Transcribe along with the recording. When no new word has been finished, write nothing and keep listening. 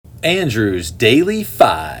Andrew's Daily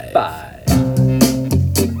Five.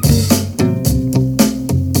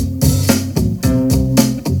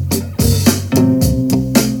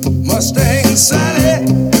 Mustang Sally.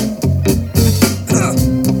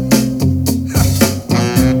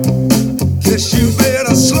 Guess you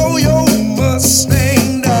better slow your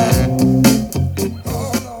Mustang down.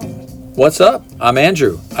 What's up? I'm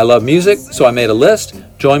Andrew. I love music, so I made a list.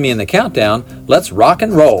 Join me in the countdown. Let's rock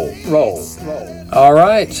and roll. All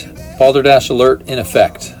right. Balderdash alert in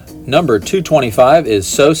effect. Number 225 is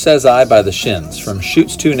So Says I by the Shins from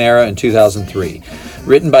Chutes to Nara in 2003.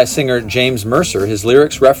 Written by singer James Mercer, his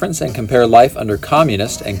lyrics reference and compare life under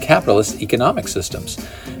communist and capitalist economic systems.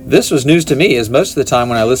 This was news to me, as most of the time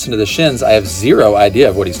when I listen to the Shins, I have zero idea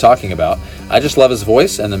of what he's talking about. I just love his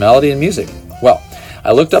voice and the melody and music. Well,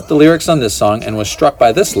 I looked up the lyrics on this song and was struck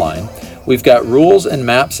by this line: "We've got rules and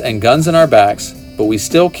maps and guns in our backs, but we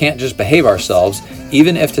still can't just behave ourselves,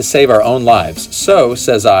 even if to save our own lives. So,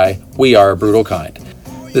 says I, we are a brutal kind."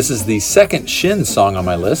 This is the second Shins song on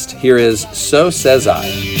my list. Here is So Says I.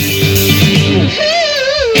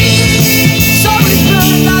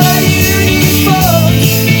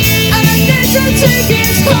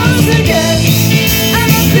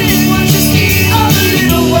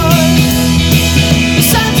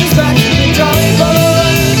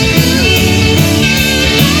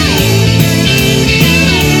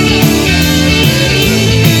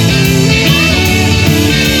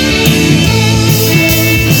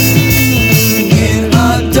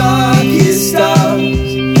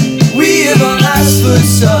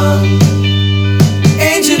 Some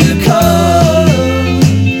angel to come,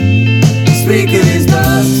 sprinkle his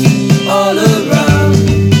dust all around,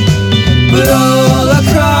 but all our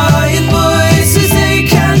crying voices, they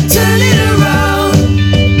can't turn it around.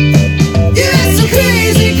 You had some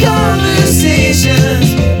crazy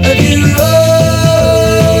conversations of your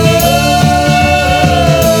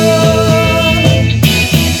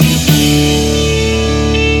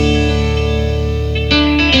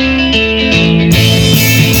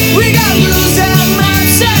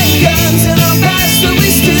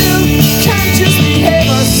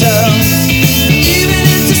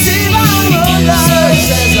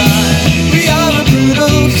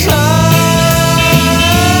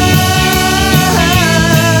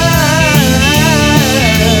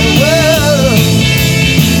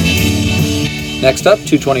Next up,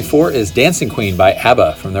 224 is Dancing Queen by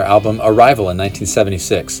ABBA from their album Arrival in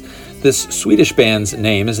 1976. This Swedish band's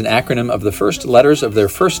name is an acronym of the first letters of their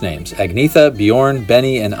first names: Agnetha, Bjorn,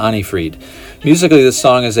 Benny, and Anni-Frid. Musically, this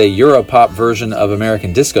song is a Europop version of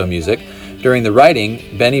American disco music. During the writing,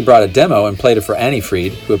 Benny brought a demo and played it for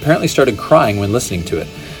Anni-Frid, who apparently started crying when listening to it.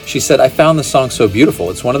 She said, "I found the song so beautiful.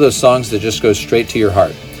 It's one of those songs that just goes straight to your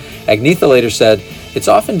heart." Agnetha later said, "It's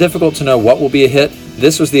often difficult to know what will be a hit.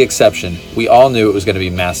 This was the exception. We all knew it was going to be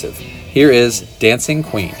massive." Here is Dancing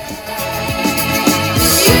Queen.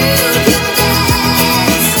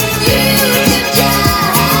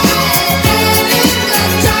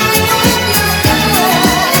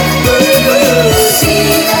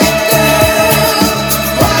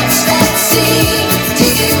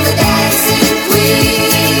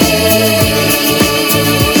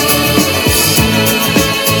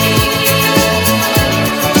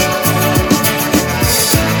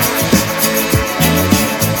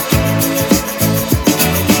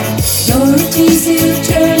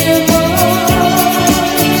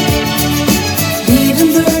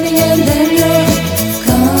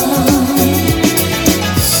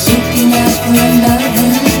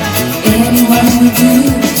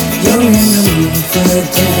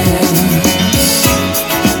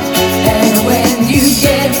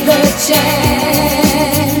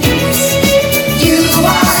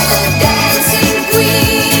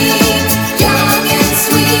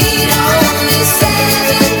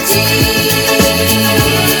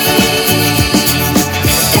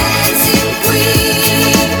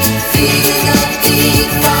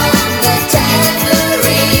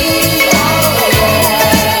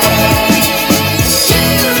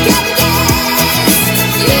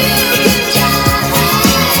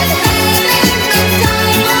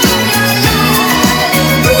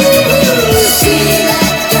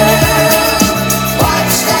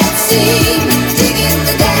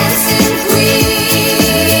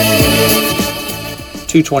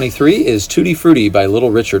 .223 is Tutti Frutti by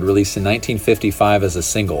Little Richard, released in 1955 as a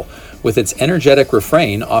single. With its energetic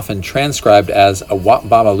refrain, often transcribed as a wop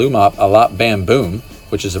baba loomop a lop bam boom,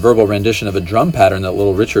 which is a verbal rendition of a drum pattern that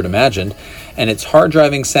Little Richard imagined, and its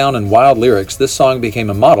hard-driving sound and wild lyrics, this song became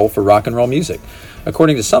a model for rock and roll music.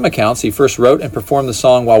 According to some accounts, he first wrote and performed the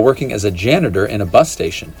song while working as a janitor in a bus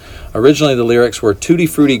station. Originally, the lyrics were "Tutti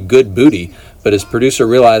Frutti Good Booty," but his producer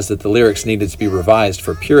realized that the lyrics needed to be revised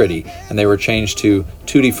for purity, and they were changed to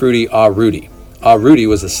 "Tutti Frutti Ah Rudy." Ah Rudy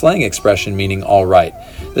was a slang expression meaning all right.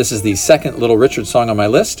 This is the second Little Richard song on my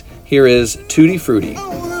list. Here is Tutti Frutti.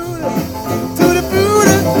 Tutti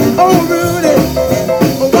Frutti, oh Rudy,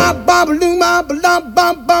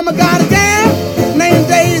 I got a gal named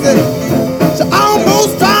Daisy. She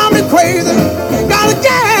almost drives me crazy. Got a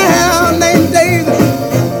gal named Daisy.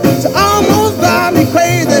 She almost drives me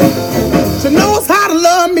crazy. She knows how to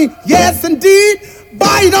love me, yes indeed.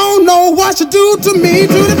 But you don't know what she do to me.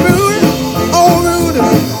 Tutti Frutti, oh Rudy.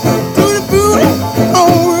 Tutti Frutti,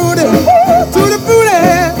 oh Rudy. Tutti Frutti,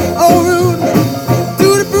 oh Rudy.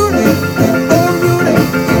 Tutti Frutti, oh Rudy.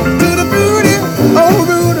 Tutti Frutti, oh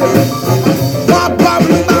Rudy. Bop, bop,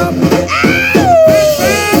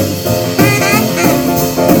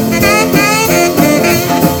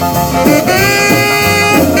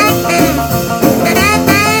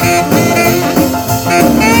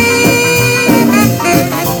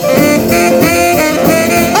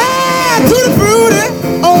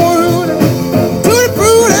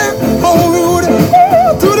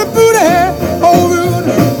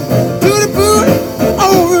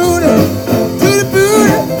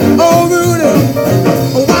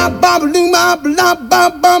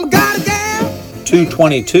 bop. Got a gal.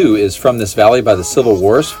 222 is From This Valley by the Civil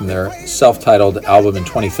Wars from their self-titled album in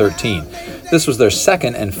 2013. This was their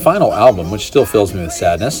second and final album, which still fills me with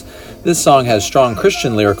sadness. This song has strong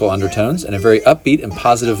Christian lyrical undertones and a very upbeat and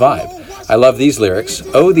positive vibe. I love these lyrics.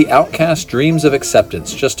 "Oh, the outcast dreams of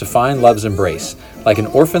acceptance, just to find love's embrace. Like an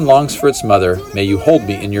orphan longs for its mother, may you hold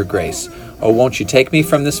me in your grace. Oh, won't you take me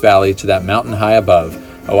from this valley to that mountain high above?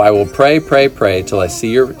 Oh, I will pray, pray, pray till I see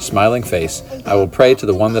your smiling face. I will pray to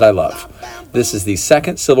the one that I love." This is the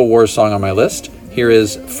second Civil War song on my list. Here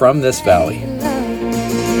is From This Valley.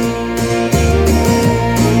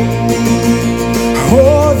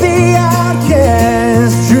 Oh, the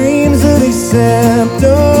outcast dreams of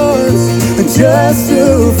acceptance, just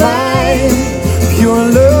to find pure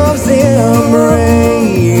love's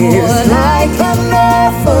embrace. Like an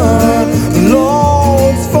orphan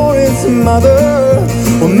longs for its mother,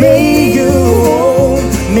 well, may you hold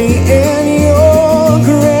me in your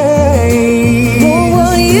grace. Oh,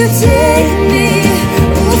 will you take me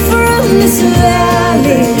from this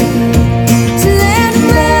valley to that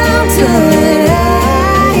mountain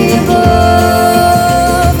high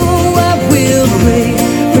above? Oh, I will pray,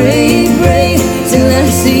 pray, pray till I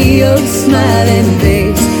see your smiling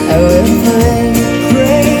face. I will pray,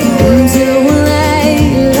 pray until I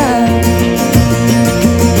love.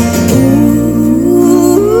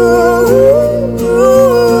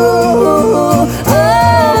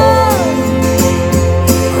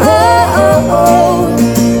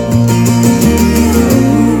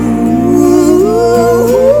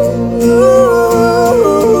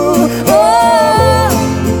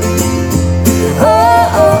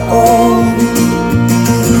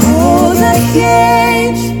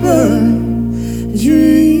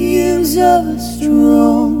 Dreams of a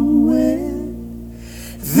strong wind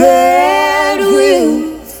that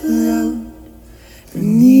will float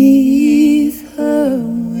beneath her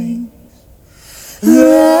wings,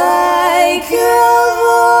 like a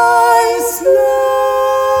voice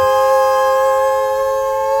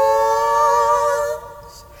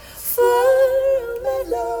lost for a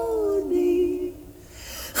melody.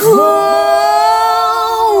 Oh,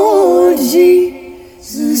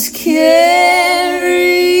 Jesus, carry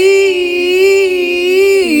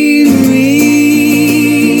me.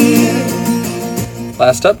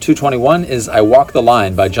 Last up, 221 is I Walk the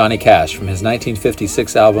Line by Johnny Cash from his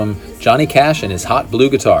 1956 album Johnny Cash and His Hot Blue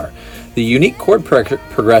Guitar. The unique chord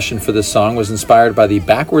progression for this song was inspired by the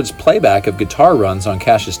backwards playback of guitar runs on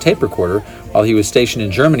Cash's tape recorder while he was stationed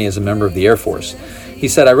in Germany as a member of the Air Force. He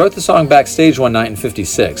said, "I wrote the song backstage one night in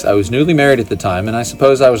 '56. I was newly married at the time, and I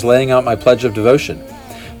suppose I was laying out my pledge of devotion.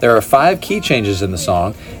 There are 5 key changes in the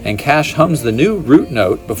song, and Cash hums the new root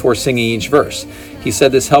note before singing each verse. He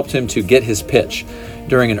said this helped him to get his pitch.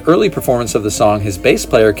 During an early performance of the song, his bass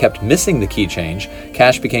player kept missing the key change.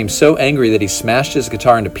 Cash became so angry that he smashed his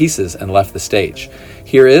guitar into pieces and left the stage.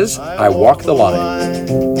 Here is I Walk the Line.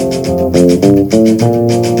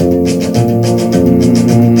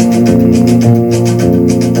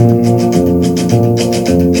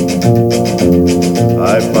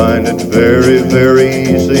 I find it very, very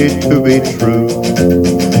easy to be true.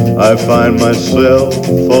 I find myself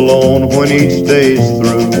alone when each day's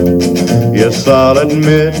through. Yes, I'll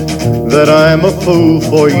admit that I'm a fool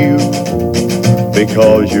for you.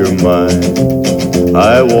 Because you're mine,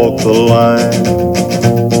 I walk the line.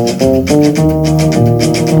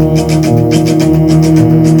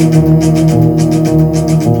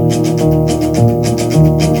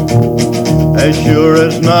 As sure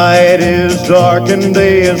as night is dark and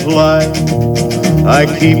day is light, I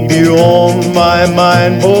keep you on my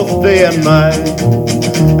mind both day and night.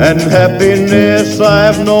 And happiness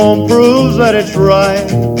I've known proves that it's right.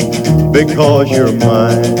 Because you're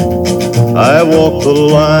mine, I walk the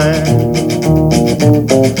line.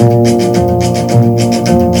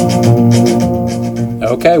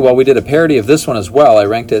 Okay, well, we did a parody of this one as well. I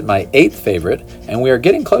ranked it my 8th favorite, and we are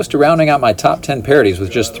getting close to rounding out my top 10 parodies with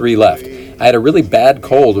just 3 left. I had a really bad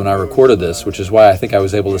cold when I recorded this, which is why I think I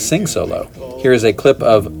was able to sing so low. Here is a clip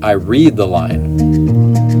of I Read the Line.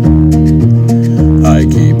 I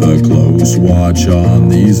keep a close watch on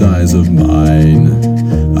these eyes of mine.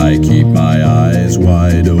 I keep my eyes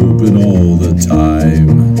wide open all the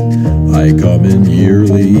time. I come in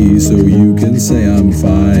yearly so you can say I'm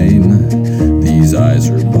fine. These eyes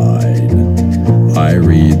are mine. I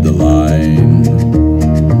read the line.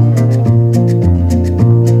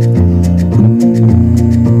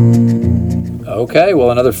 Okay, well,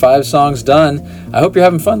 another 5 songs done. I hope you're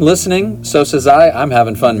having fun listening. So says I. I'm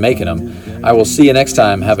having fun making them. I will see you next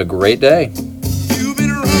time. Have a great day. You've been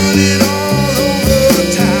running